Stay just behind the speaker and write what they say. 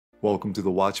Welcome to the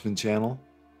Watchman channel.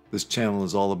 This channel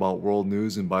is all about world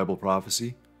news and Bible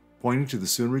prophecy, pointing to the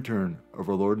soon return of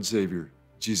our Lord and Savior,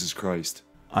 Jesus Christ.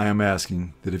 I am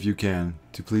asking that if you can,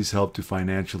 to please help to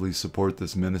financially support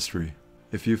this ministry.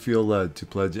 If you feel led to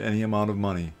pledge any amount of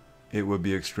money, it would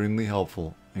be extremely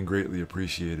helpful and greatly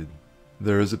appreciated.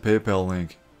 There is a PayPal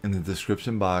link in the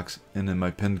description box and in my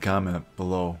pinned comment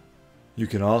below. You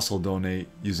can also donate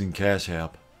using Cash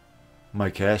App.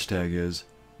 My cash tag is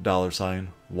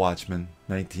 $Watchman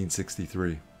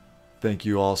 1963. Thank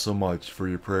you all so much for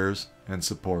your prayers and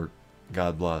support.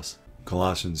 God bless.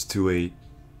 Colossians 2:8.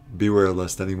 Beware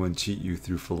lest anyone cheat you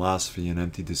through philosophy and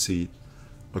empty deceit,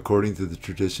 according to the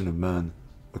tradition of men,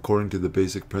 according to the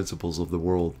basic principles of the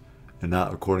world, and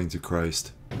not according to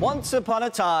Christ. Once upon a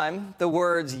time, the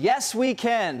words, "Yes, we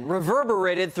can,"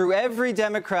 reverberated through every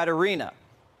Democrat arena.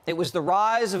 It was the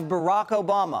rise of Barack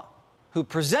Obama, who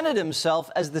presented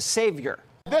himself as the savior.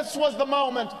 This was the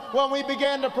moment when we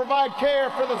began to provide care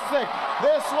for the sick.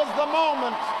 This was the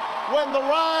moment when the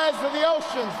rise of the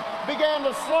oceans began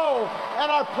to slow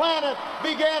and our planet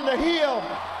began to heal.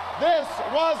 This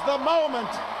was the moment.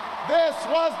 This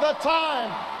was the time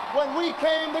when we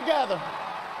came together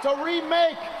to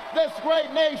remake this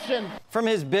great nation. From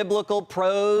his biblical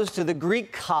prose to the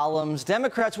Greek columns,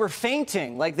 Democrats were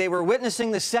fainting like they were witnessing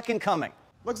the second coming.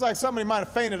 Looks like somebody might have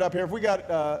fainted up here. If we got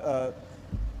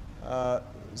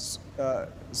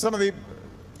some of the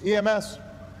EMS,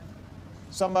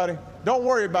 somebody. Don't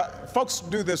worry about it. Folks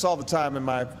do this all the time in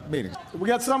my meetings. We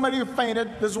got somebody who fainted.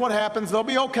 This is what happens. They'll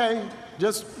be okay.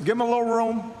 Just give them a little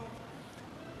room.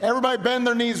 Everybody bend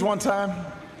their knees one time.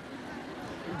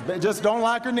 They just don't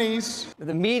like your knees.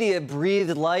 The media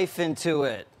breathed life into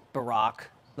it. Barack,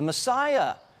 the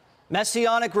Messiah.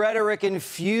 Messianic rhetoric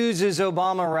infuses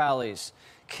Obama rallies.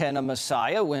 Can a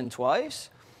Messiah win twice?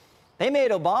 They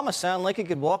made Obama sound like he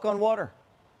could walk on water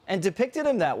and depicted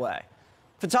him that way.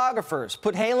 Photographers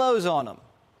put halos on him.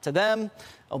 To them,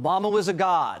 Obama was a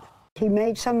god. He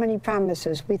made so many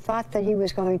promises. We thought that he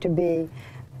was going to be,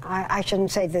 I shouldn't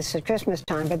say this at Christmas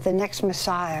time, but the next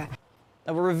Messiah.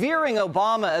 Now, revering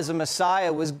Obama as a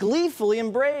Messiah was gleefully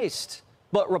embraced.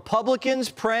 But Republicans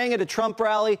praying at a Trump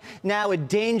rally, now a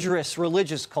dangerous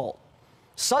religious cult.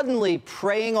 Suddenly,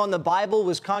 praying on the Bible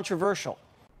was controversial.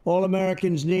 All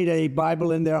Americans need a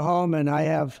Bible in their home, and I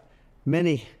have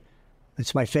many.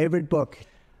 It's my favorite book.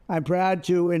 I'm proud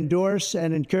to endorse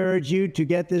and encourage you to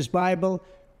get this Bible.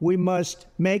 We must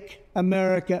make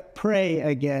America pray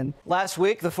again. Last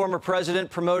week, the former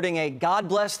president promoting a God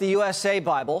Bless the USA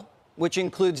Bible, which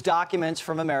includes documents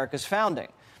from America's founding.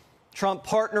 Trump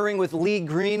partnering with Lee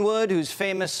Greenwood, whose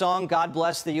famous song, God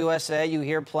Bless the USA, you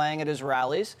hear playing at his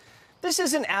rallies. This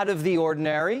isn't out of the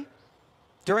ordinary.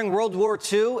 During World War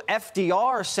II,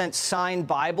 FDR sent signed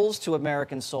Bibles to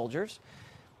American soldiers.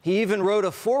 He even wrote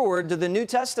a foreword to the New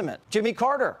Testament. Jimmy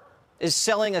Carter is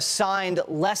selling a signed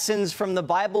Lessons from the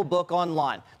Bible book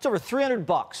online. It's over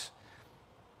 $300.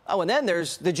 Oh, and then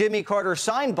there's the Jimmy Carter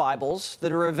signed Bibles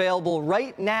that are available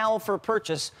right now for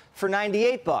purchase for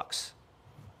 $98.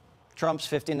 Trump's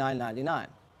 $59.99.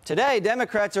 Today,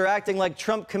 Democrats are acting like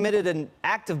Trump committed an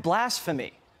act of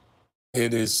blasphemy.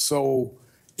 It is so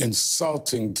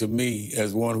insulting to me,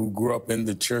 as one who grew up in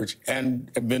the church and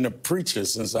have been a preacher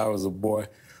since I was a boy,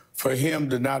 for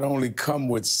him to not only come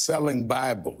with selling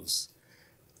Bibles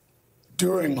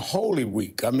during Holy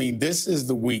Week. I mean, this is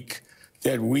the week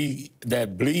that we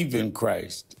that believe in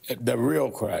Christ, the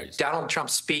real Christ. Donald Trump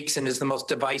speaks and is the most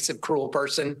divisive, cruel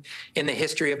person in the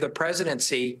history of the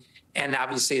presidency. And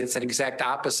obviously, it's an exact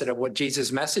opposite of what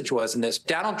Jesus' message was in this.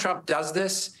 Donald Trump does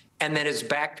this and then is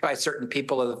backed by certain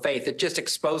people of the faith. It just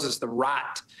exposes the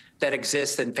rot that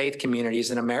exists in faith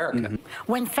communities in America. Mm-hmm.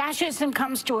 When fascism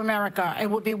comes to America, it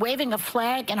will be waving a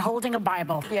flag and holding a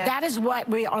Bible. Yeah. That is what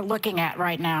we are looking at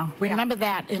right now. Remember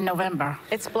that in November.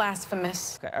 It's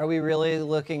blasphemous. Okay, are we really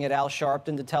looking at Al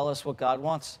Sharpton to tell us what God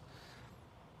wants?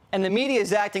 And the media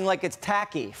is acting like it's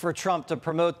tacky for Trump to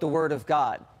promote the word of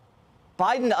God.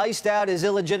 Biden iced out his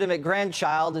illegitimate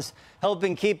grandchild, is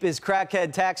helping keep his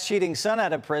crackhead tax-cheating son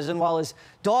out of prison, while his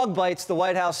dog bites the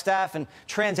White House staff and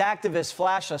trans activists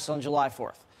flash us on July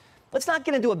 4th. Let's not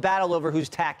get into a battle over who's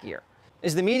tackier.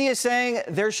 Is the media saying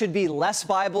there should be less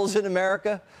Bibles in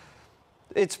America?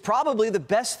 It's probably the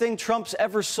best thing Trump's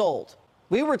ever sold.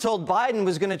 We were told Biden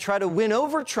was going to try to win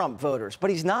over Trump voters,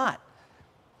 but he's not.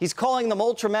 He's calling them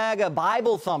ultra-MAGA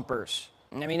Bible thumpers.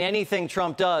 I mean, anything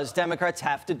Trump does, Democrats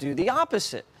have to do the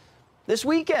opposite. This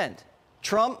weekend,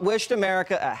 Trump wished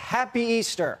America a happy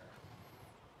Easter.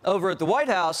 Over at the White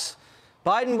House,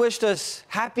 Biden wished us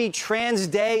happy Trans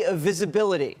Day of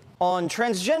Visibility. On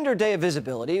Transgender Day of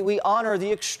Visibility, we honor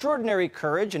the extraordinary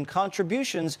courage and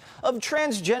contributions of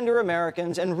transgender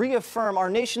Americans and reaffirm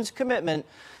our nation's commitment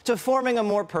to forming a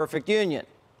more perfect union,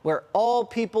 where all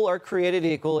people are created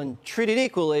equal and treated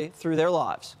equally through their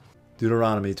lives.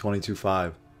 Deuteronomy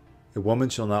 22:5. A woman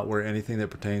shall not wear anything that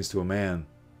pertains to a man,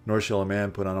 nor shall a man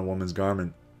put on a woman's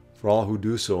garment, for all who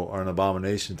do so are an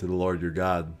abomination to the Lord your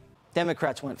God.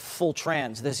 Democrats went full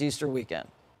trans this Easter weekend.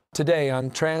 Today, on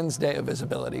Trans Day of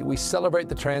Visibility, we celebrate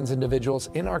the trans individuals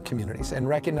in our communities and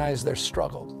recognize their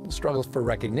struggles for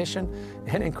recognition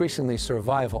and increasingly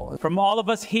survival. From all of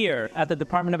us here at the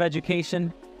Department of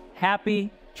Education,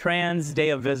 happy Trans Day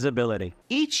of Visibility.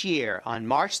 Each year on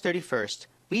March 31st,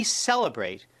 we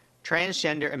celebrate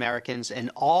transgender Americans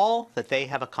and all that they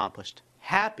have accomplished.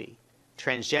 Happy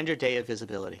Transgender Day of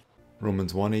Visibility.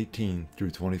 Romans 1:18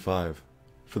 through 25.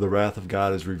 For the wrath of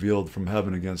God is revealed from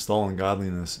heaven against all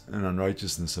ungodliness and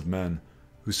unrighteousness of men,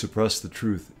 who suppress the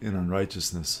truth in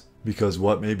unrighteousness, because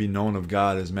what may be known of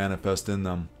God is manifest in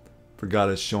them, for God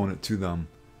has shown it to them.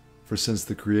 For since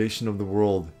the creation of the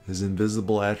world, his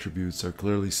invisible attributes are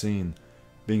clearly seen,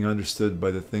 being understood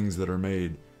by the things that are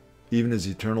made, even his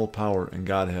eternal power and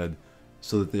Godhead,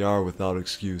 so that they are without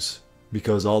excuse.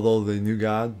 Because although they knew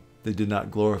God, they did not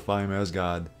glorify him as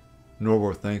God, nor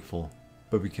were thankful,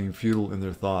 but became futile in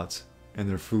their thoughts, and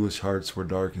their foolish hearts were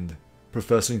darkened.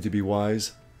 Professing to be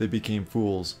wise, they became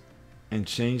fools, and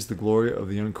changed the glory of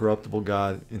the uncorruptible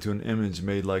God into an image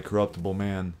made like corruptible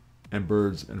man, and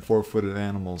birds, and four-footed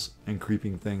animals, and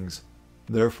creeping things.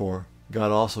 Therefore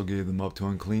God also gave them up to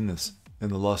uncleanness, in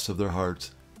the lust of their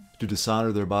hearts, to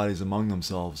dishonor their bodies among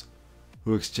themselves,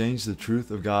 who exchanged the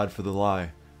truth of God for the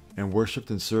lie, and worshipped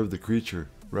and served the creature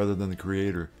rather than the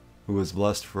Creator, who is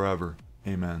blessed forever.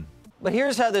 Amen. But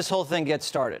here's how this whole thing gets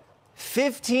started.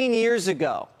 15 years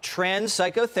ago, trans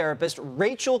psychotherapist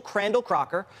Rachel Crandall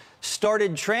Crocker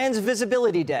started Trans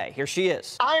Visibility Day. Here she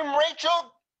is. I'm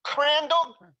Rachel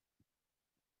Crandall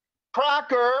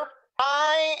Crocker.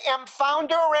 I am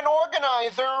founder and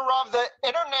organizer of the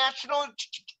International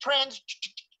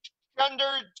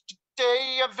Transgender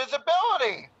Day of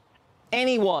Visibility.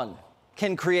 Anyone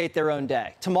can create their own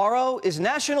day. Tomorrow is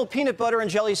National Peanut Butter and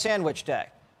Jelly Sandwich Day.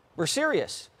 We're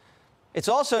serious. It's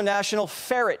also National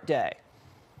Ferret Day.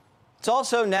 It's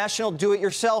also National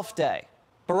Do-It-Yourself Day.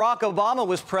 Barack Obama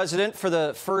was president for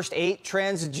the first 8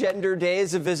 transgender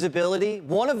days of visibility.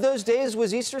 One of those days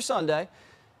was Easter Sunday,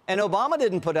 and Obama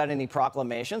didn't put out any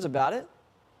proclamations about it.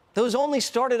 Those only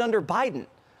started under Biden.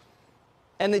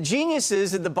 And the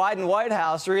geniuses at the Biden White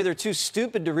House are either too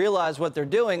stupid to realize what they're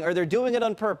doing, or they're doing it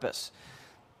on purpose.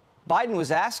 Biden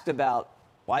was asked about,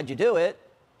 why'd you do it?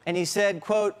 And he said,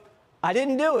 quote, I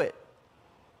didn't do it.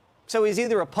 So he's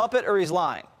either a puppet or he's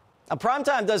lying. Now,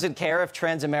 Primetime doesn't care if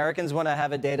trans Americans want to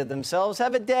have a day to themselves.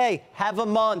 Have a day, have a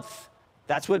month.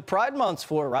 That's what Pride Month's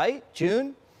for, right?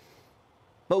 June?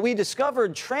 But we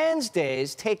discovered trans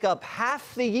days take up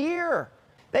half the year.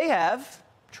 They have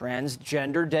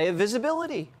Transgender Day of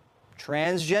Visibility,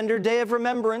 Transgender Day of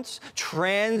Remembrance,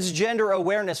 Transgender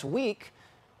Awareness Week,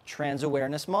 Trans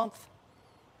Awareness Month,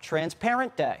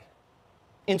 Transparent Day,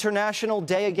 International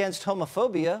Day Against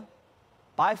Homophobia,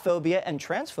 Biphobia, and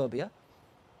Transphobia,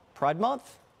 Pride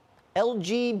Month,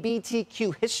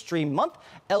 LGBTQ History Month,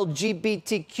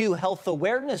 LGBTQ Health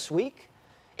Awareness Week,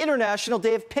 International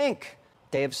Day of Pink,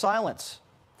 Day of Silence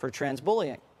for trans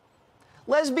bullying,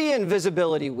 Lesbian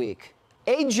Visibility Week,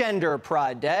 Agender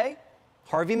Pride Day,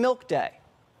 Harvey Milk Day,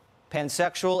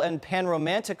 Pansexual and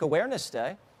Panromantic Awareness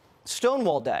Day,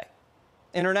 Stonewall Day,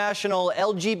 International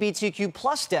LGBTQ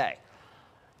Plus Day,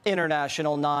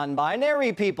 International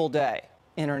Non-Binary People Day,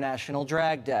 International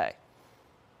Drag Day,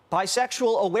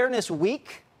 Bisexual Awareness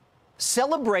Week,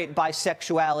 Celebrate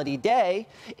Bisexuality Day,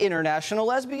 International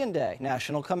Lesbian Day,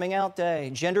 National Coming Out Day,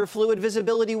 Gender Fluid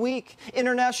Visibility Week,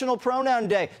 International Pronoun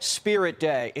Day, Spirit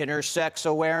Day, Intersex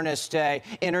Awareness Day,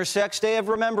 Intersex Day of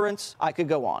Remembrance. I could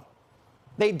go on.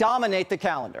 They dominate the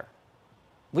calendar.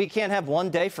 We can't have one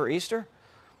day for Easter.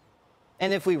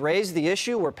 And if we raise the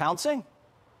issue, we're pouncing.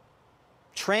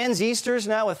 Trans Easter's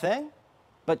now a thing,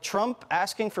 but Trump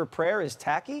asking for prayer is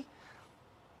tacky?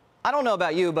 I don't know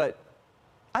about you, but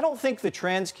I don't think the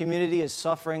trans community is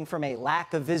suffering from a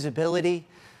lack of visibility.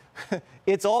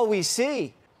 It's all we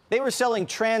see. They were selling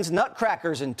trans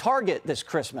nutcrackers in Target this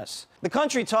Christmas. The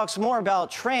country talks more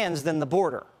about trans than the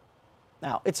border.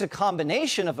 Now, it's a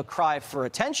combination of a cry for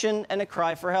attention and a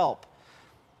cry for help.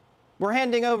 We're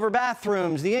handing over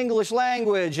bathrooms, the English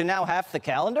language, and now half the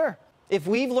calendar. If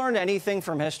we've learned anything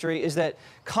from history, is that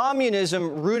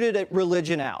communism rooted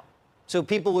religion out, so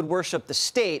people would worship the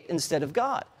state instead of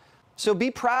God. So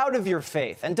be proud of your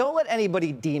faith and don't let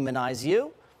anybody demonize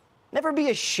you. Never be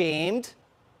ashamed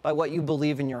by what you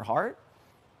believe in your heart.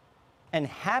 And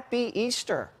happy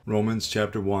Easter. Romans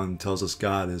chapter 1 tells us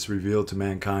God has revealed to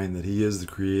mankind that he is the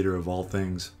creator of all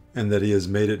things, and that he has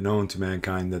made it known to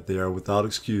mankind that they are without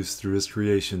excuse through his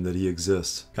creation that he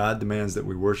exists. God demands that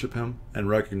we worship him and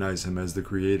recognize him as the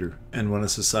creator. And when a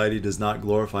society does not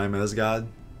glorify him as God,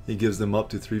 he gives them up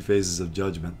to 3 phases of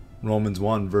judgment. Romans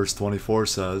 1 verse 24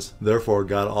 says, "Therefore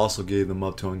God also gave them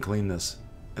up to uncleanness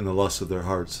and the lust of their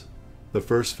hearts." The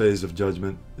first phase of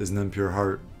judgment is an impure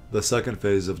heart. The second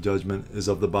phase of judgment is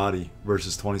of the body,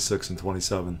 verses 26 and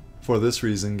 27. For this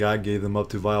reason God gave them up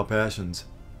to vile passions,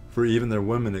 for even their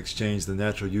women exchanged the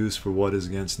natural use for what is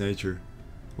against nature.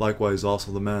 Likewise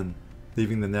also the men,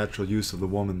 leaving the natural use of the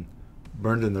woman,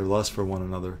 burned in their lust for one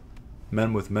another,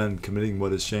 men with men committing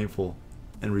what is shameful,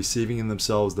 and receiving in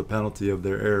themselves the penalty of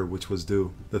their error which was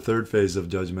due. The third phase of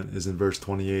judgment is in verse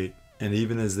 28. And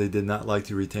even as they did not like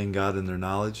to retain God in their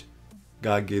knowledge,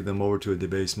 God gave them over to a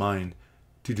debased mind,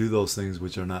 to do those things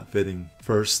which are not fitting.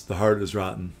 First, the heart is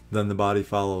rotten, then the body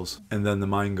follows, and then the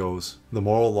mind goes. The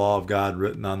moral law of God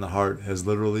written on the heart has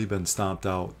literally been stomped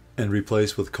out and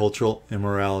replaced with cultural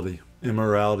immorality.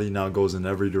 Immorality now goes in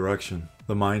every direction.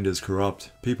 The mind is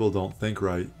corrupt. People don't think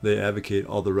right. They advocate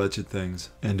all the wretched things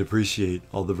and depreciate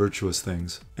all the virtuous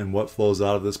things. And what flows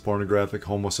out of this pornographic,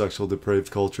 homosexual, depraved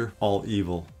culture? All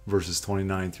evil, verses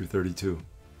 29 through 32.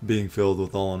 Being filled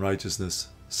with all unrighteousness,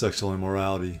 sexual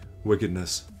immorality,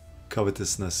 wickedness,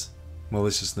 covetousness,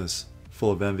 maliciousness,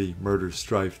 full of envy, murder,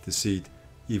 strife, deceit,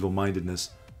 evil-mindedness.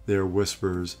 They are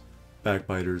whisperers,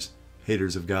 backbiters,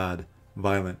 haters of God,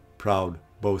 violent, proud,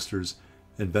 boasters,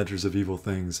 inventors of evil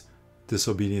things,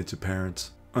 disobedient to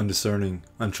parents, undiscerning,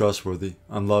 untrustworthy,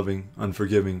 unloving,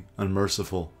 unforgiving,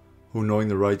 unmerciful, who knowing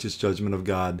the righteous judgment of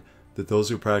God, that those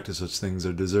who practice such things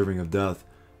are deserving of death,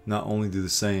 not only do the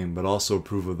same, but also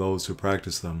approve of those who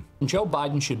practice them. Joe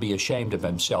Biden should be ashamed of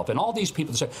himself. And all these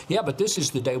people say, yeah, but this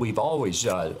is the day we've always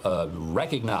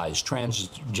recognized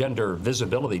Transgender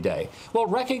Visibility Day. Well,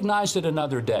 recognize it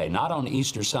another day, not on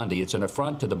Easter Sunday. It's an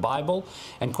affront to the Bible,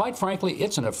 and quite frankly,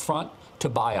 it's an affront to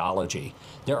biology.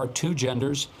 There are 2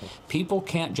 genders. People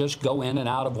can't just go in and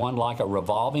out of one like a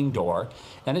revolving door.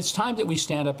 And it's time that we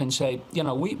stand up and say, you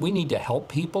know, we need to help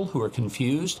people who are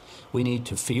confused. We need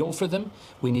to feel for them.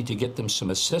 We need to get them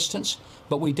some assistance.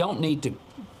 But we don't need to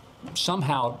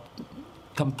somehow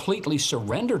completely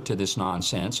surrender to this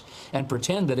nonsense and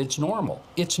pretend that it's normal.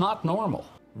 It's not normal.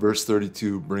 Verse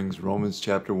 32 brings Romans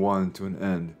chapter 1 to an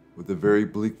end with a very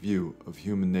bleak view of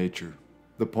human nature.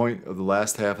 The point of the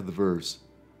last half of the verse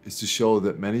is to show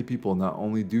that many people not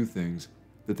only do things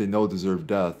that they know deserve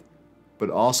death, but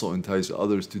also entice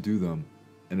others to do them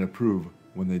and approve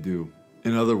when they do.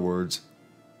 In other words,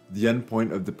 the end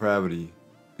point of depravity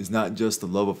is not just the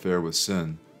love affair with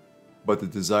sin, but the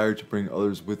desire to bring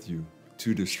others with you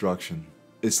to destruction.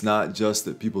 It's not just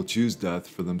that people choose death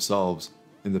for themselves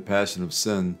in the passion of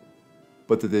sin,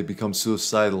 but that they become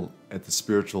suicidal at the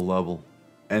spiritual level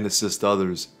and assist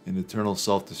others in eternal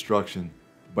self-destruction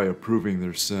by approving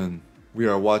their sin. We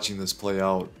are watching this play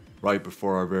out right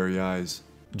before our very eyes.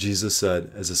 Jesus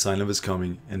said, as a sign of his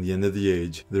coming and the end of the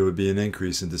age, there would be an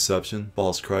increase in deception,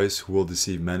 false Christs who will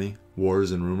deceive many,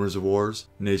 wars and rumors of wars,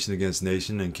 nation against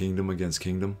nation and kingdom against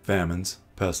kingdom, famines,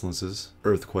 pestilences,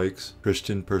 earthquakes,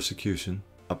 Christian persecution,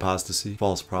 apostasy,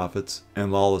 false prophets,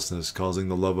 and lawlessness, causing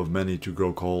the love of many to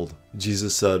grow cold.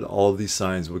 Jesus said all of these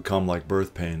signs would come like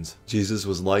birth pains. Jesus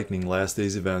was likening last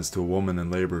days events to a woman in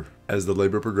labor. As the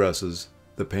labor progresses,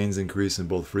 the pains increase in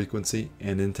both frequency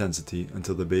and intensity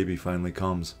until the baby finally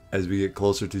comes. As we get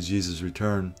closer to Jesus'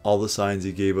 return, all the signs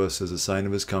he gave us as a sign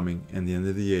of his coming and the end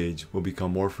of the age will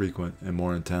become more frequent and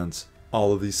more intense.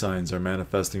 All of these signs are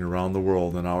manifesting around the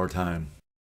world in our time.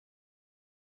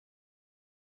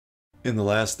 In the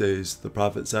last days, the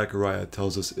prophet Zechariah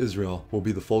tells us Israel will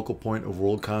be the focal point of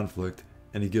world conflict,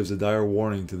 and he gives a dire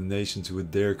warning to the nations who would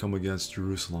dare come against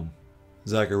Jerusalem.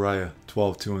 Zechariah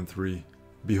 12:2 and 3.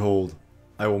 Behold,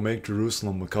 I will make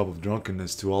Jerusalem a cup of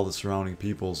drunkenness to all the surrounding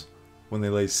peoples, when they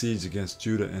lay siege against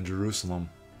Judah and Jerusalem.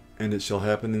 And it shall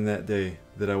happen in that day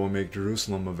that I will make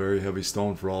Jerusalem a very heavy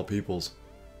stone for all peoples.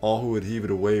 All who would heave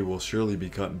it away will surely be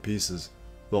cut in pieces,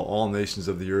 though all nations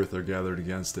of the earth are gathered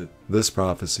against it. This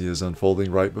prophecy is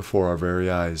unfolding right before our very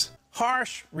eyes.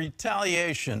 Harsh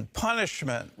retaliation,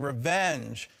 punishment,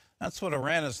 revenge, That's what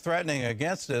Iran is threatening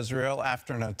against Israel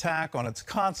after an attack on its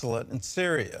consulate in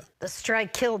Syria. The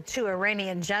strike killed 2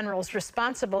 Iranian generals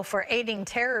responsible for aiding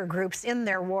terror groups in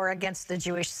their war against the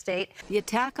Jewish state. The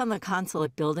attack on the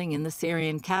consulate building in the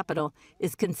Syrian capital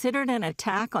is considered an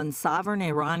attack on sovereign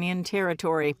Iranian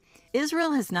territory.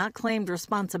 Israel has not claimed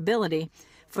responsibility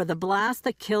for the blast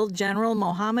that killed General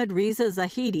Mohammad Reza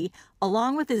Zahedi,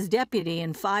 along with his deputy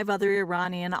and 5 other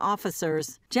Iranian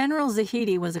officers. General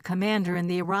Zahedi was a commander in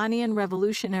the Iranian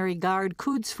Revolutionary Guard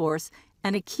Quds Force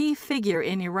and a key figure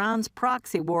in Iran's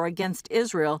proxy war against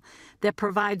Israel that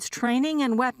provides training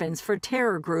and weapons for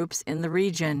terror groups in the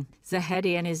region.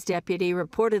 Zahedi and his deputy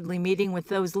reportedly meeting with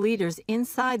those leaders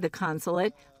inside the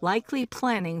consulate, likely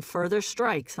planning further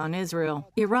strikes on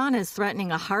Israel. Iran is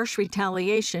threatening a harsh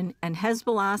retaliation, and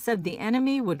Hezbollah said the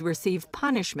enemy would receive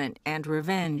punishment and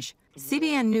revenge.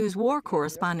 CBN News war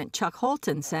correspondent Chuck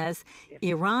Holton says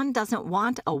Iran doesn't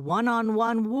want a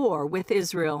one-on-one war with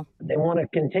Israel. They want to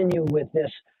continue with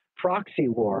this proxy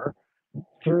war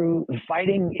through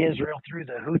fighting Israel through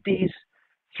the Houthis,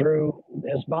 through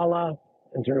Hezbollah,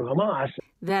 and through Hamas.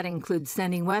 That includes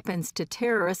sending weapons to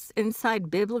terrorists inside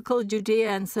biblical Judea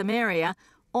and Samaria,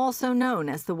 also known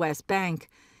as the West Bank.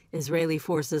 Israeli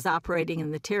forces operating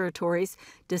in the territories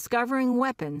discovering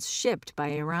weapons shipped by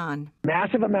Iran.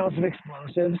 Massive amounts of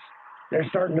explosives. They're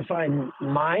starting to find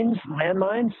mines,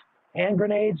 landmines, hand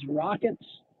grenades, rockets,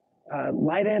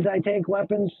 light anti-tank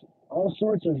weapons, all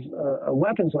sorts of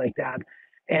weapons like that.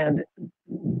 And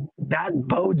that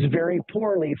bodes very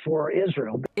poorly for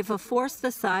Israel. If a force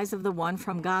the size of the one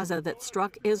from Gaza that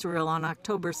struck Israel on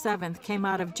October 7th came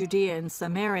out of Judea and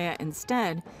Samaria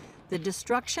instead, the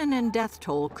destruction and death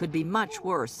toll could be much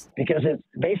worse. Because it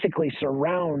basically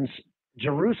surrounds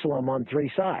Jerusalem on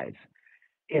 3 sides.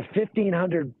 If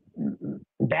 1,500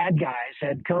 bad guys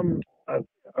had come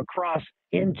across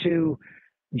into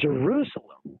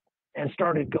Jerusalem and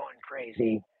started going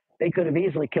crazy, they could have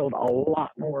easily killed a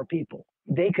lot more people.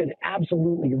 They could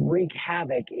absolutely wreak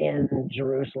havoc in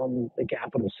Jerusalem, the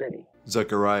capital city.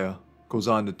 Zechariah goes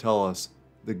on to tell us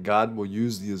that God will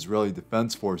use the Israeli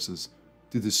Defense Forces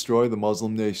to destroy the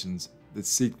Muslim nations that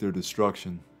seek their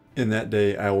destruction. In that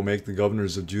day I will make the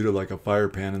governors of Judah like a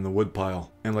firepan in the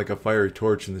woodpile, and like a fiery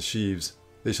torch in the sheaves.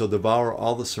 They shall devour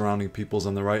all the surrounding peoples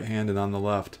on the right hand and on the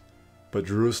left. But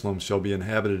Jerusalem shall be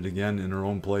inhabited again in her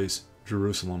own place,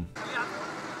 Jerusalem.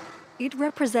 It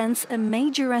represents a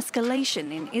major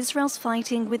escalation in Israel's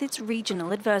fighting with its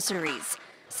regional adversaries.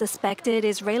 Suspected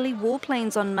Israeli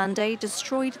warplanes on Monday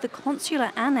destroyed the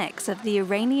consular annex of the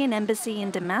Iranian embassy in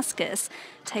Damascus.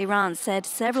 Tehran said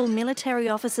several military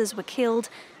officers were killed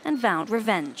and vowed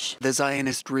revenge. The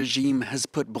Zionist regime has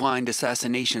put blind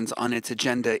assassinations on its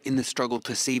agenda in the struggle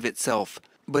to save itself.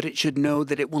 But it should know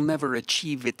that it will never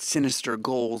achieve its sinister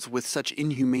goals with such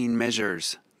inhumane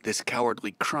measures. This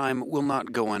cowardly crime will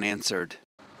not go unanswered.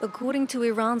 According to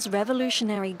Iran's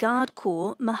Revolutionary Guard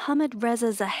Corps, Mohammad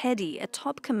Reza Zahedi, a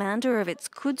top commander of its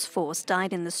Quds Force,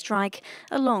 died in the strike,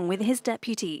 along with his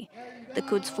deputy. The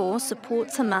Quds Force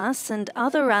supports Hamas and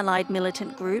other allied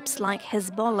militant groups like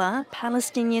Hezbollah,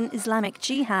 Palestinian Islamic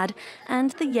Jihad,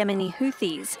 and the Yemeni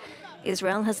Houthis.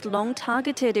 Israel has long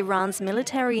targeted Iran's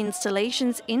military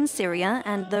installations in Syria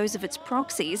and those of its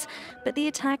proxies, but the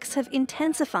attacks have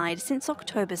intensified since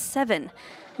October 7.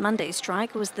 Monday's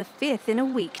strike was the 5th in a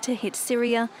week to hit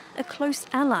Syria, a close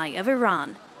ally of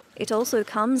Iran. It also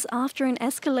comes after an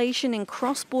escalation in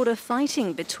cross-border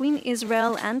fighting between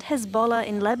Israel and Hezbollah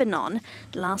in Lebanon.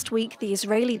 Last week, the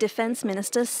Israeli defense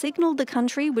minister signaled the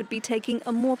country would be taking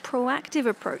a more proactive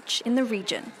approach in the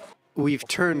region. We've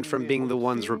turned from being the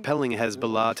ones repelling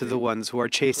Hezbollah to the ones who are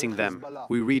chasing them.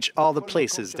 We reach all the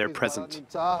places they're present.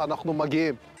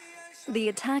 The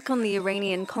attack on the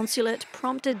Iranian consulate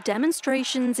prompted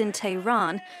demonstrations in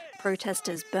Tehran.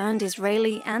 Protesters burned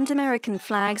Israeli and American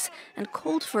flags and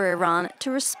called for Iran to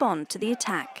respond to the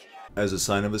attack. As a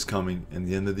sign of his coming and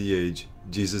the end of the age,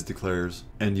 Jesus declares,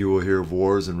 "And you will hear of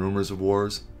wars and rumors of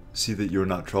wars. See that you are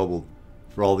not troubled,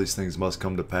 for all these things must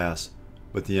come to pass,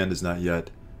 but the end is not yet.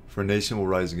 For nation will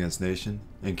rise against nation,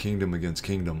 and kingdom against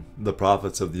kingdom." The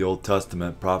prophets of the Old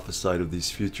Testament prophesied of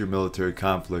these future military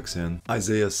conflicts in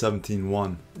Isaiah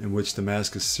 17:1, in which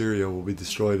Damascus, Syria will be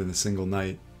destroyed in a single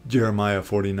night. Jeremiah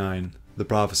 49, the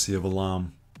prophecy of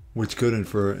Elam, which could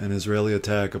infer an Israeli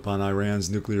attack upon Iran's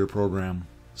nuclear program.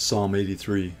 Psalm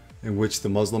 83, in which the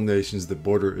Muslim nations that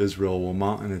border Israel will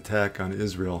mount an attack on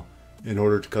Israel in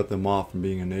order to cut them off from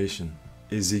being a nation.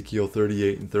 Ezekiel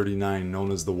 38 and 39,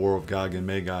 known as the War of Gog and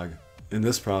Magog. In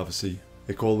this prophecy,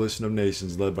 a coalition of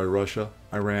nations led by Russia,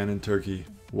 Iran, and Turkey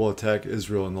will attack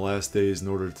Israel in the last days in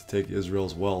order to take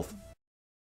Israel's wealth.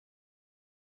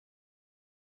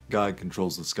 God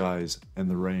controls the skies and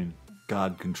the rain.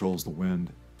 God controls the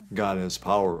wind. God has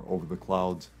power over the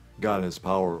clouds. God has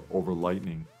power over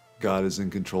lightning. God is in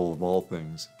control of all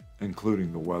things,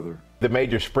 including the weather. The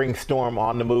major spring storm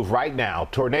on the move right now.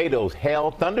 Tornadoes, hail,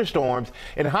 thunderstorms,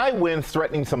 and high winds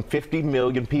threatening some 50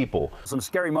 million people. Some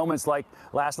scary moments like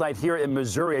last night here in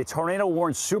Missouri. A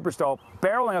tornado-warned supercell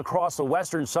barreling across the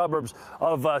western suburbs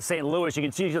of St. Louis. You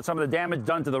can see some of the damage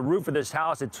done to the roof of this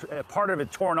house. It's part of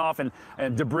it torn off and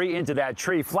debris into that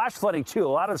tree. Flash flooding, too. A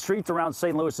lot of the streets around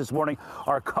St. Louis this morning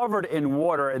are covered in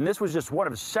water, and this was just one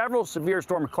of several severe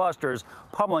storm clusters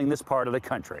pummeling this part of the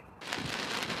country.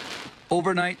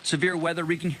 Overnight, severe weather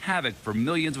wreaking havoc for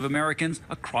millions of Americans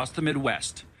across the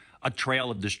Midwest. A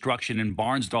trail of destruction in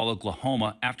Barnsdall,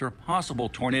 Oklahoma, after a possible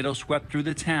tornado swept through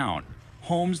the town.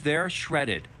 Homes there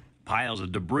shredded, piles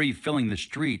of debris filling the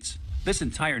streets. This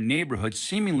entire neighborhood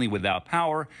seemingly without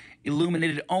power,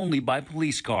 illuminated only by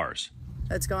police cars.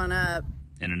 It's going up.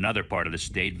 In another part of the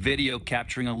state, video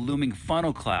capturing a looming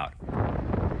funnel cloud.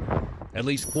 At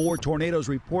least 4 tornadoes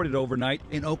reported overnight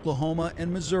in Oklahoma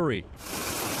and Missouri.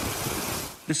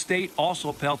 The state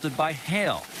also pelted by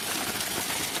hail.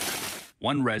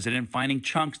 One resident finding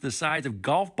chunks the size of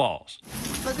golf balls.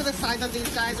 Look at the size of these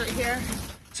guys right here.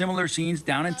 Similar scenes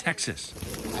down in Texas.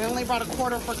 I only brought a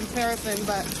quarter for comparison,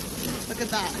 but look at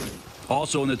that.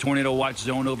 Also in the tornado watch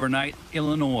zone overnight,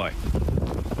 Illinois.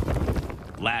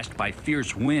 Lashed by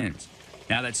fierce winds.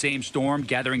 Now that same storm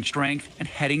gathering strength and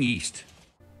heading east.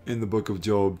 In the book of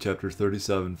Job, chapter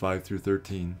 37, 5 through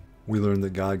 13, we learn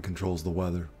that God controls the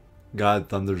weather. God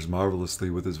thunders marvelously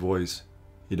with his voice.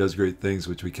 He does great things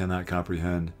which we cannot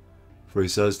comprehend. For he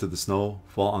says to the snow,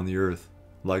 fall on the earth,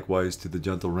 likewise to the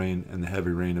gentle rain and the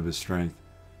heavy rain of his strength.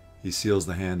 He seals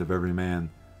the hand of every man,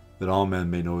 that all men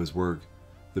may know his work.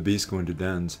 The beasts go into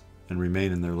dens, and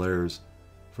remain in their lairs.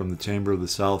 From the chamber of the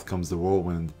south comes the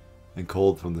whirlwind, and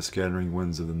cold from the scattering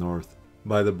winds of the north.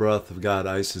 By the breath of God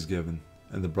ice is given,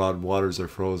 and the broad waters are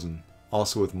frozen.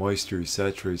 Also with moisture he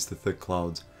saturates the thick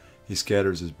clouds. He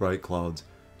scatters his bright clouds,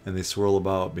 and they swirl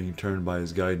about, being turned by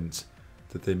his guidance,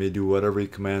 that they may do whatever he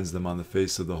commands them on the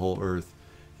face of the whole earth.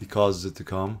 He causes it to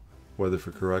come, whether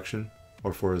for correction,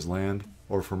 or for his land,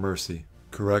 or for mercy.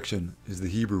 Correction is the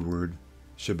Hebrew word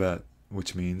shabbat,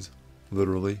 which means,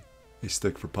 literally, a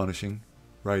stick for punishing,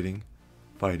 writing,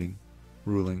 fighting,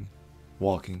 ruling,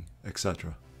 walking,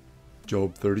 etc.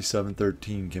 Job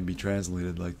 37:13 can be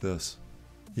translated like this.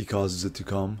 He causes it to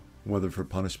come, whether for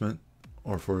punishment,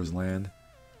 or for his land,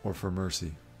 or for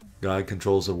mercy. God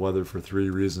controls the weather for 3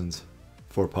 reasons: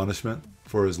 for punishment,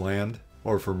 for his land,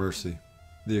 or for mercy.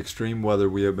 The extreme weather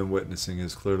we have been witnessing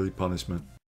is clearly punishment.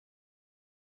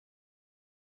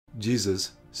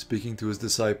 Jesus, speaking to his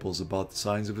disciples about the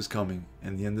signs of his coming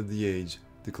and the end of the age,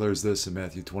 declares this in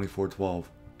Matthew 24:12,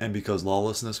 and because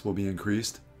lawlessness will be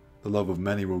increased, the love of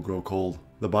many will grow cold.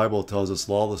 The Bible tells us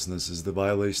lawlessness is the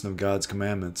violation of God's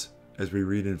commandments, as we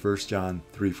read in 1 John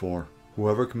 3:4.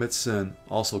 Whoever commits sin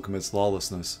also commits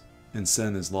lawlessness, and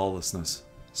sin is lawlessness.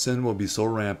 Sin will be so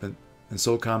rampant and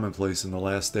so commonplace in the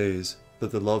last days that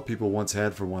the love people once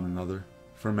had for one another,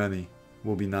 for many,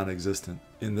 will be non-existent.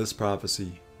 In this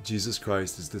prophecy, Jesus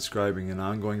Christ is describing an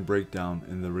ongoing breakdown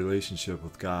in the relationship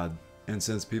with God. And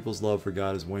since people's love for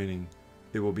God is waning,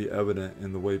 it will be evident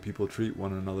in the way people treat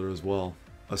one another as well.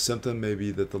 A symptom may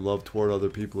be that the love toward other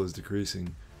people is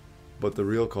decreasing, but the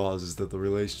real cause is that the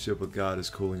relationship with God is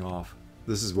cooling off.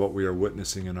 This is what we are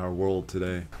witnessing in our world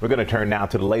today. We're going to turn now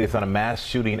to the latest on a mass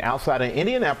shooting outside an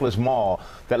Indianapolis mall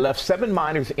that left 7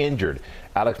 minors injured.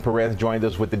 Alex Perez joined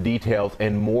us with the details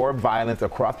and more violence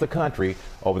across the country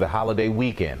over the holiday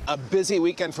weekend. A busy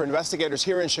weekend for investigators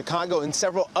here in Chicago and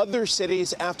several other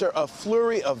cities after a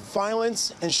flurry of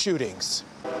violence and shootings.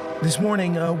 This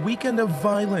morning, a weekend of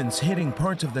violence hitting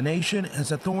parts of the nation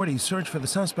as authorities search for the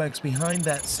suspects behind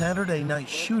that Saturday night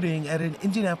shooting at an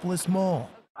Indianapolis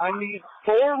mall. I need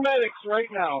 4 medics right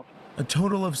now. A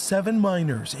total of 7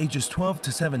 minors, ages 12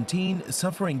 to 17,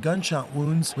 suffering gunshot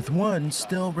wounds, with one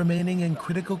still remaining in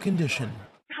critical condition.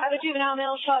 Have a juvenile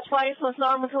male shot twice, with an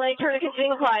arm with a leg, tourniquets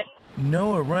being applied.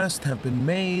 No arrests have been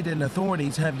made, and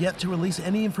authorities have yet to release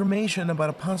any information about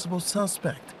a possible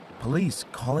suspect. Police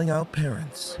calling out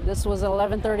parents. This was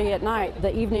 11:30 at night,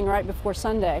 the evening right before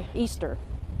Sunday, Easter.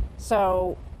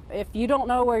 So if you don't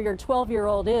know where your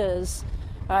 12-year-old is,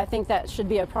 I think that should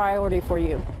be a priority for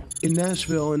you. In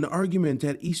Nashville, an argument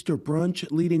at Easter brunch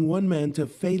leading one man to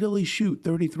fatally shoot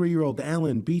 33-year-old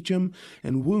Alan Beecham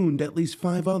and wound at least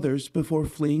 5 others before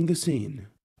fleeing the scene.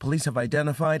 Police have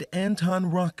identified Anton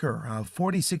Rucker, a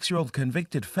 46-year-old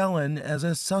convicted felon, as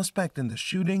a suspect in the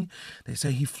shooting. They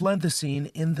say he fled the scene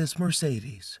in this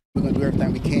Mercedes. We're going to do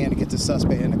everything we can to get the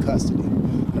suspect into custody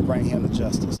and to bring him to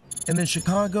justice. And in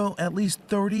Chicago, at least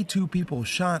 32 people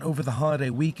shot over the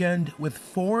holiday weekend, with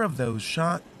 4 of those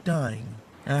shot dying.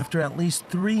 After at least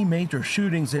 3 major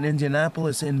shootings in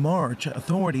Indianapolis in March,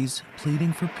 authorities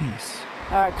pleading for peace.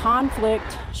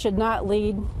 Conflict should not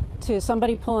lead to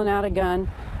somebody pulling out a gun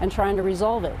and trying to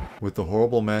resolve it. With the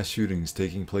horrible mass shootings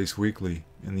taking place weekly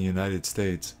in the United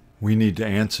States, we need to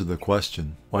answer the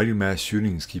question, why do mass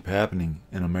shootings keep happening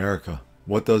in America?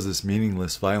 What does this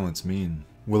meaningless violence mean?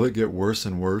 Will it get worse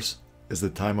and worse as the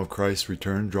time of Christ's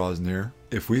return draws near?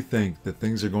 If we think that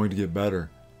things are going to get better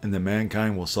and that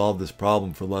mankind will solve this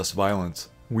problem for less violence,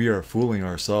 we are fooling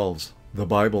ourselves. The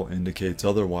Bible indicates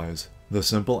otherwise. The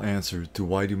simple answer to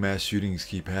why do mass shootings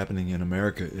keep happening in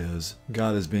America is,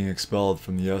 God is being expelled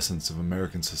from the essence of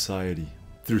American society.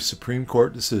 Through Supreme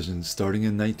Court decisions starting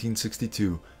in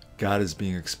 1962, God is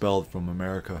being expelled from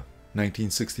America.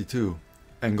 1962,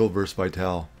 Engel v.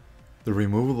 Vitale. The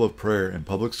removal of prayer in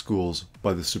public schools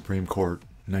by the Supreme Court.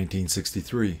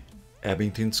 1963,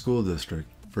 Abington School District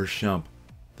v. Schempp.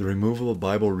 The removal of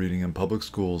Bible reading in public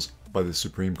schools by the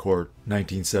Supreme Court.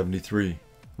 1973,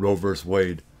 Roe v.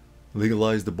 Wade.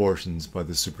 Legalized abortions by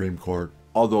the Supreme Court.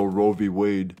 Although Roe v.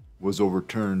 Wade was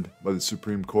overturned by the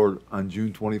Supreme Court on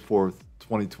June 24,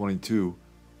 2022,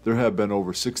 there have been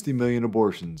over 60 million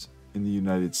abortions in the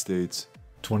United States.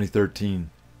 2013,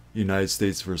 United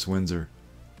States v. Windsor.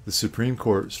 The Supreme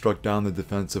Court struck down the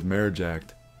Defense of Marriage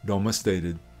Act. DOMA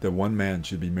stated that one man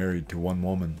should be married to one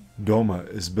woman. DOMA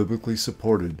is biblically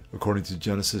supported according to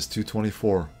Genesis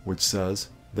 2:24, which says,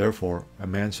 "Therefore a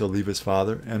man shall leave his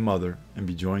father and mother and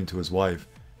be joined to his wife,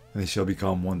 and they shall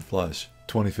become one flesh."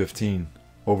 2015,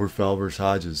 Obergefell v.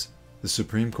 Hodges, the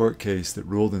Supreme Court case that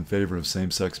ruled in favor of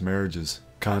same-sex marriages.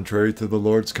 Contrary to the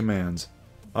Lord's commands,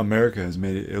 America has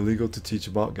made it illegal to teach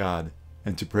about God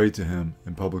and to pray to Him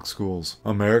in public schools.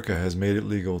 America has made it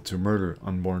legal to murder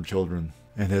unborn children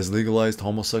and has legalized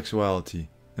homosexuality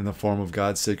in the form of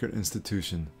God's sacred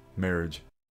institution, marriage.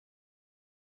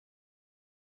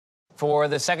 For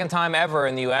the second time ever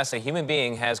in the U.S., a human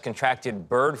being has contracted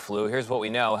bird flu. Here's what we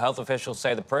know. Health officials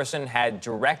say the person had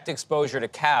direct exposure to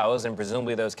cows, and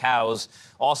presumably those cows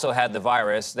also had the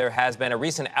virus. There has been a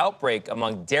recent outbreak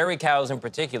among dairy cows in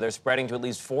particular, spreading to at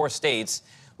least 4 states,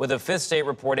 with a 5th state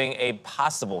reporting a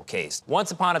possible case.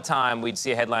 Once upon a time, we'd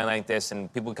see a headline like this,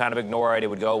 and people would kind of ignore it. It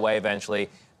would go away eventually.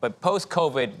 But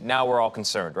post-COVID, now we're all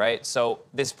concerned, right? So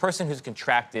this person who's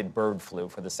contracted bird flu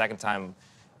for the second time,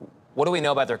 what do we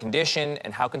know about their condition,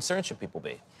 and how concerned should people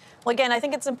be? Well, again, I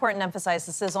think it's important to emphasize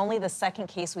this is only the second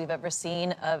case we've ever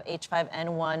seen of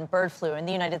H5N1 bird flu in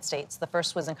the United States. The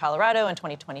first was in Colorado in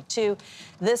 2022.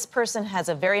 This person has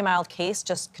a very mild case,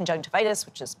 just conjunctivitis,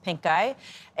 which is pink eye.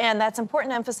 And that's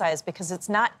important to emphasize because it's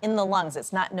not in the lungs.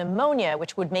 It's not pneumonia,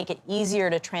 which would make it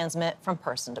easier to transmit from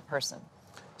person to person.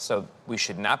 So we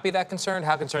should not be that concerned?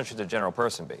 How concerned should the general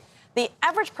person be? The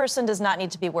average person does not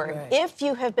need to be worried. Right. If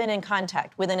you have been in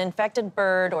contact with an infected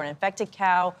bird or an infected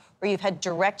cow, or you've had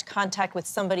direct contact with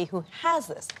somebody who has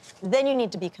this, then you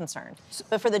need to be concerned.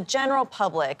 But for the general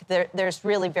public, there's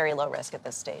really very low risk at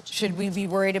this stage. Should we be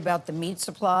worried about the meat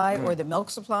supply or the milk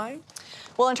supply?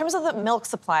 Well, in terms of the milk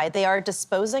supply, they are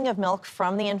disposing of milk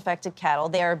from the infected cattle.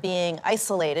 They are being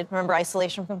isolated. Remember,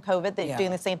 isolation from COVID. They're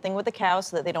doing the same thing with the cows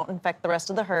so that they don't infect the rest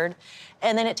of the herd.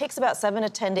 And then it takes about 7 to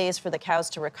 10 days for the cows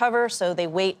to recover. So they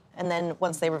wait, and then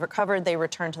once they've recovered, they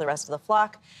return to the rest of the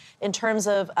flock. In terms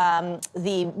of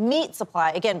the meat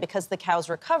supply, again, because the cows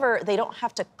recover, they don't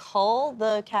have to cull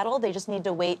the cattle. They just need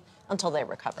to wait until they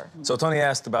recover. So Tony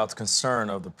asked about the concern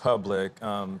of the public.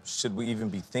 Should we even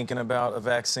be thinking about a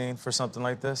vaccine for something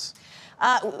like this?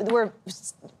 We're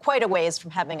quite a ways from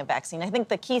having a vaccine. I think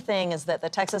the key thing is that the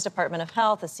Texas Department of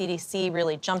Health, the CDC,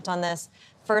 really jumped on this.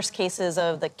 First cases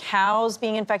of the cows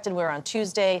being infected were on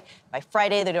Tuesday. By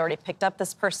Friday, they'd already picked up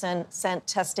this person, sent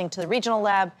testing to the regional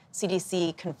lab.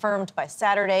 CDC confirmed by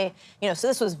Saturday. So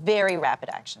this was very rapid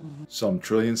action. Some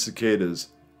trillion cicadas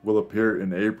will appear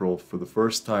in April for the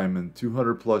first time in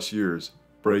 200 plus years.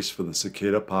 Brace for the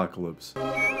cicada apocalypse.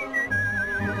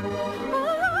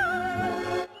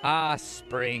 Ah,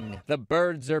 spring. The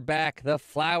birds are back, the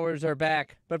flowers are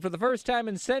back. But for the first time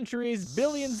in centuries,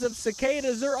 billions of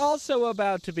cicadas are also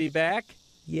about to be back.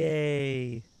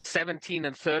 Yay. 17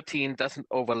 and 13 doesn't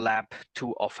overlap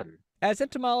too often. As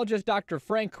entomologist Dr.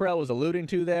 Frank Krell was alluding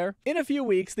to there, in a few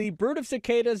weeks, the brood of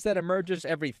cicadas that emerges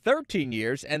every 13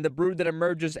 years and the brood that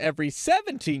emerges every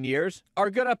 17 years are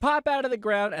gonna pop out of the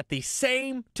ground at the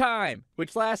same time,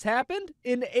 which last happened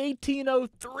in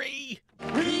 1803.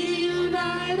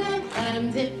 Reunited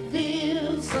and it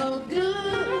feels so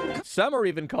good. Some are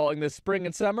even calling this spring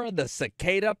and summer the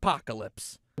cicada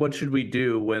apocalypse. What should we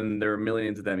do when there are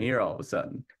millions of them here all of a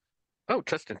sudden? Oh,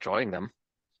 just enjoying them.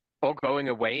 Or going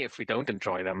away if we don't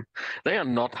enjoy them. They are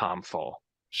not harmful.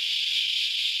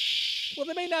 Well,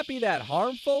 they may not be that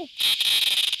harmful,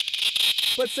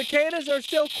 but cicadas are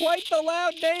still quite the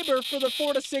loud neighbor for the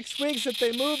 4 to 6 weeks that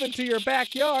they move into your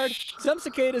backyard. Some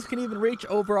cicadas can even reach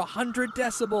over 100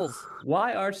 decibels.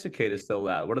 Why are cicadas so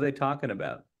loud? What are they talking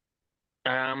about?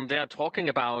 They are talking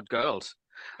about girls.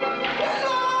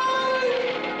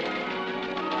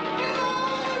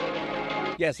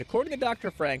 Yes, according to Dr.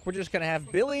 Frank, we're just going to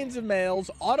have billions of males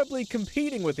audibly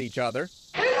competing with each other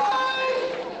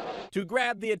to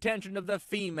grab the attention of the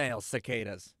female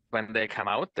cicadas. When they come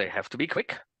out, they have to be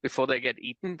quick. Before they get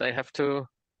eaten, they have to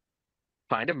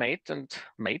find a mate and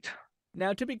mate.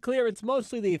 Now, to be clear, it's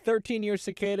mostly the 13-year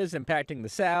cicadas impacting the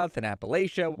South and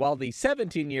Appalachia, while the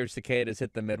 17-year cicadas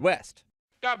hit the Midwest.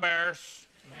 The Bears.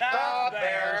 The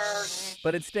Bears.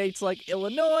 But in states like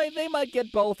Illinois, they might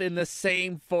get both in the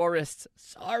same forests.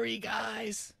 Sorry,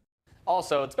 guys.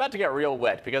 Also, it's about to get real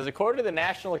wet because according to the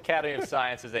National Academy of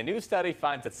Sciences, a new study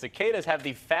finds that cicadas have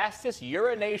the fastest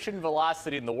urination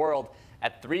velocity in the world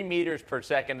at 3 meters per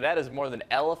second. That is more than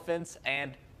elephants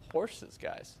and horses,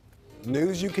 guys.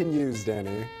 News you can use,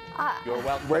 Danny. You're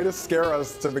welcome. Way to scare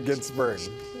us to begin spring.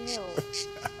 Ew.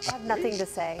 I have nothing to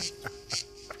say.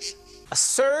 A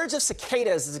surge of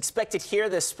cicadas is expected here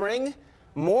this spring,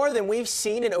 more than we've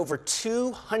seen in over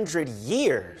 200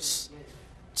 years.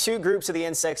 Two groups of the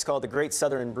insects called the Great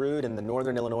Southern Brood and the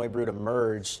Northern Illinois Brood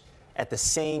emerged at the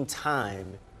same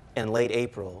time in late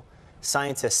April.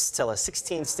 Scientists tell us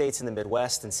 16 states in the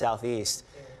Midwest and Southeast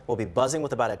will be buzzing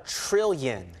with about 1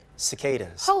 trillion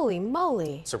cicadas. Holy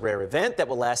moly. It's a rare event that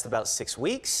will last about 6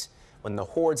 weeks. When the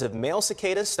hordes of male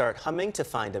cicadas start humming to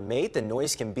find a mate, the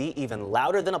noise can be even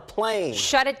louder than a plane.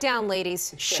 Shut it down,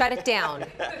 ladies. Shut it down.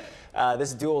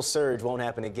 This dual surge won't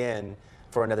happen again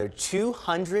for another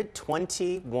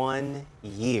 221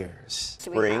 years.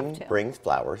 Spring brings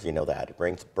flowers, you know that. It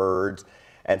brings birds.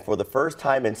 And for the first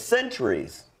time in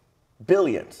centuries,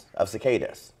 billions of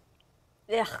cicadas.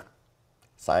 Ugh.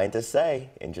 Scientists say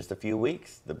in just a few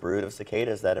weeks, the brood of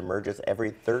cicadas that emerges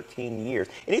every 13 years.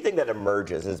 Anything that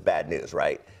emerges is bad news,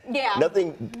 right? Yeah.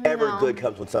 Nothing ever good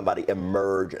comes when somebody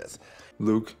emerges.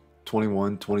 Luke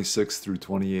 21:26 through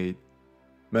 28.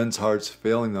 Men's hearts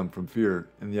failing them from fear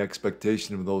and the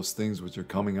expectation of those things which are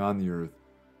coming on the earth,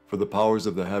 for the powers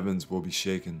of the heavens will be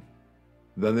shaken.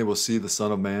 Then they will see the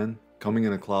Son of Man coming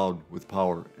in a cloud with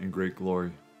power and great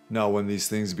glory. Now when these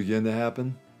things begin to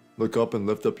happen, look up and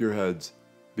lift up your heads,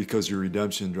 because your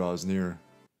redemption draws near.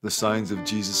 The signs of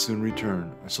Jesus' soon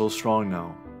return are so strong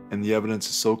now, and the evidence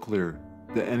is so clear,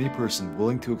 that any person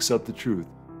willing to accept the truth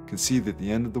can see that the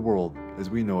end of the world as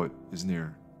we know it is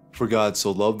near. For God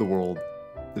so loved the world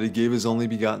that he gave his only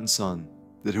begotten Son,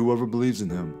 that whoever believes in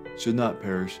him should not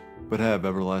perish, but have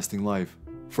everlasting life.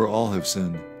 For all have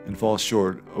sinned and fall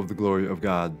short of the glory of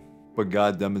God. But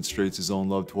God demonstrates his own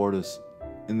love toward us,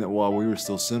 in that while we were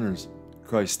still sinners,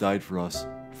 Christ died for us.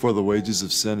 For the wages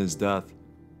of sin is death,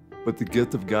 but the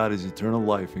gift of God is eternal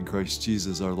life in Christ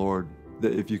Jesus our Lord.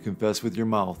 That if you confess with your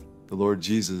mouth the Lord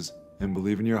Jesus and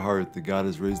believe in your heart that God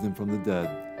has raised him from the dead,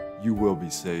 you will be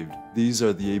saved. These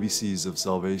are the ABCs of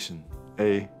salvation.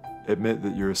 A. Admit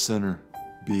that you're a sinner.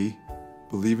 B.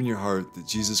 Believe in your heart that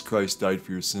Jesus Christ died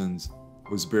for your sins,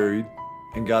 was buried,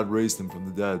 and God raised him from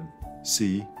the dead.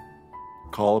 C.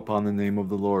 Call upon the name of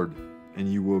the Lord,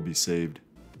 and you will be saved.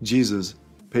 Jesus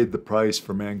paid the price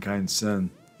for mankind's sin.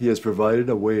 He has provided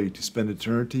a way to spend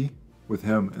eternity with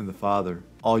him and the Father.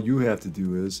 All you have to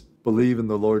do is believe in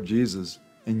the Lord Jesus,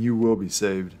 and you will be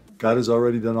saved. God has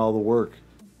already done all the work.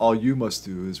 All you must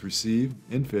do is receive,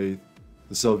 in faith,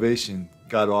 the salvation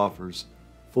God offers.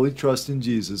 Fully trust in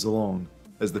Jesus alone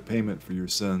as the payment for your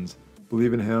sins.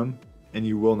 Believe in him, and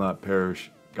you will not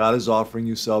perish. God is offering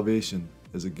you salvation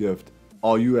as a gift.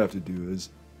 All you have to do is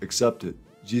accept it.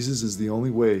 Jesus is the only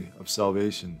way of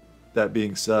salvation. That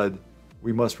being said,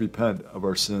 we must repent of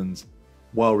our sins.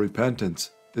 While repentance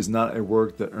is not a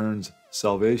work that earns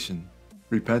salvation,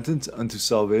 repentance unto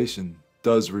salvation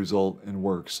does result in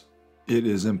works. It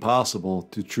is impossible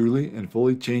to truly and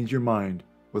fully change your mind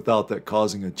without that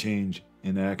causing a change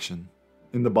in action.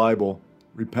 In the Bible,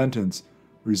 repentance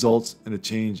results in a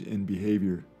change in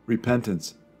behavior.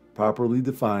 Repentance, properly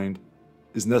defined,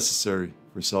 is necessary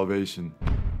for salvation.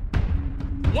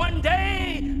 One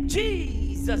day,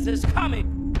 Jesus is coming.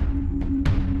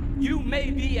 You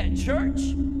may be at church.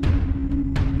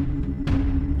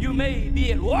 You may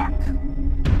be at work.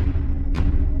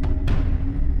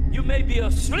 You may be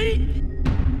asleep.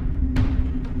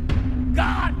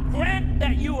 God grant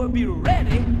that you will be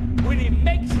ready when he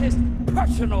makes his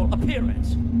personal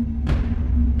appearance.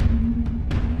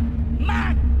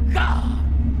 My God,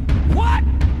 what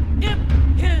if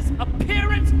his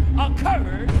appearance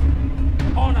occurs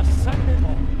on a Sunday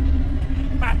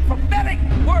morning? My prophetic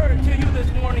word to you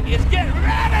this morning is get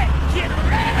ready! Get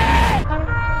ready!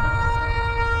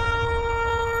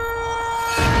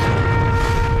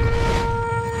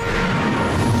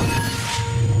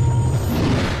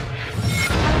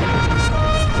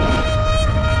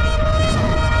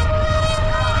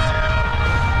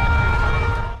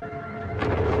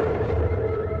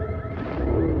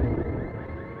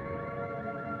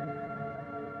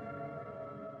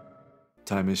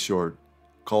 Time is short.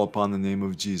 Call upon the name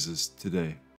of Jesus today.